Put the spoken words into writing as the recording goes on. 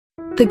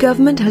The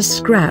government has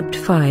scrapped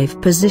 5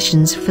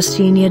 positions for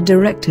senior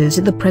directors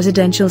at the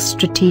Presidential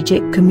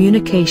Strategic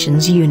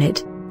Communications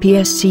Unit,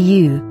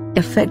 PSCU,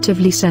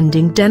 effectively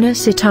sending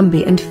Dennis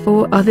Itumbi and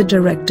 4 other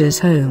directors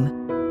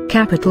home.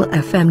 Capital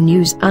FM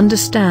News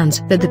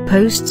understands that the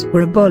posts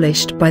were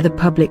abolished by the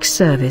Public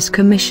Service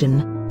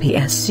Commission,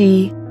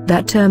 PSC,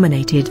 that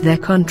terminated their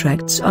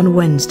contracts on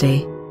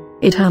Wednesday.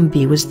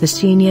 Itumbi was the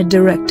senior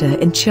director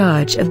in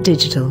charge of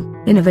digital,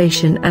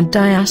 innovation and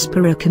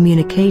diaspora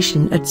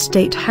communication at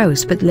State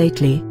House, but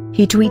lately,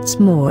 he tweets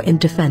more in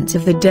defense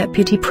of the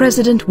Deputy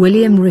President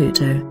William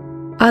Ruto.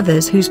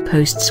 Others whose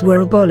posts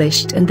were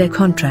abolished and their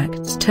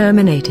contracts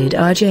terminated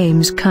are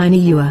James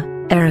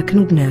Kainiua, Eric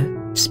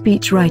Ngno,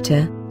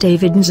 speechwriter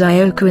David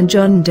Nzioku and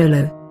John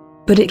Dolo.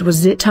 But it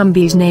was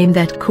Itumbi's name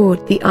that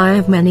caught the eye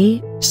of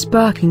many,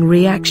 sparking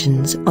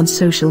reactions on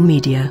social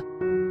media.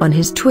 On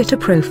his Twitter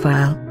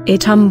profile,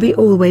 Itumbi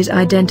always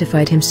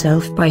identified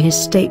himself by his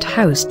State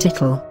House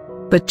title,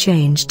 but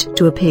changed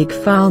to a pig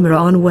farmer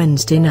on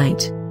Wednesday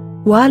night.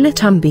 While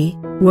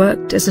Itumbi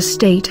worked as a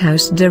State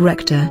House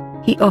director,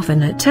 he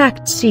often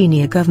attacked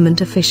senior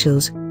government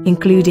officials,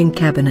 including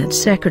cabinet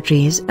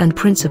secretaries and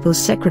principal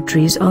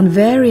secretaries on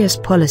various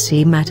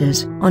policy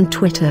matters, on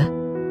Twitter.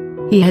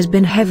 He has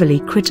been heavily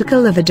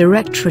critical of the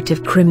Directorate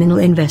of Criminal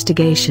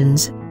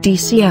Investigations,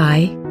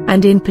 DCI,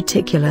 and in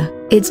particular,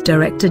 its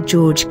director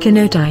George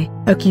Kinoti,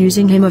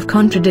 accusing him of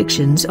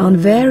contradictions on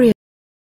various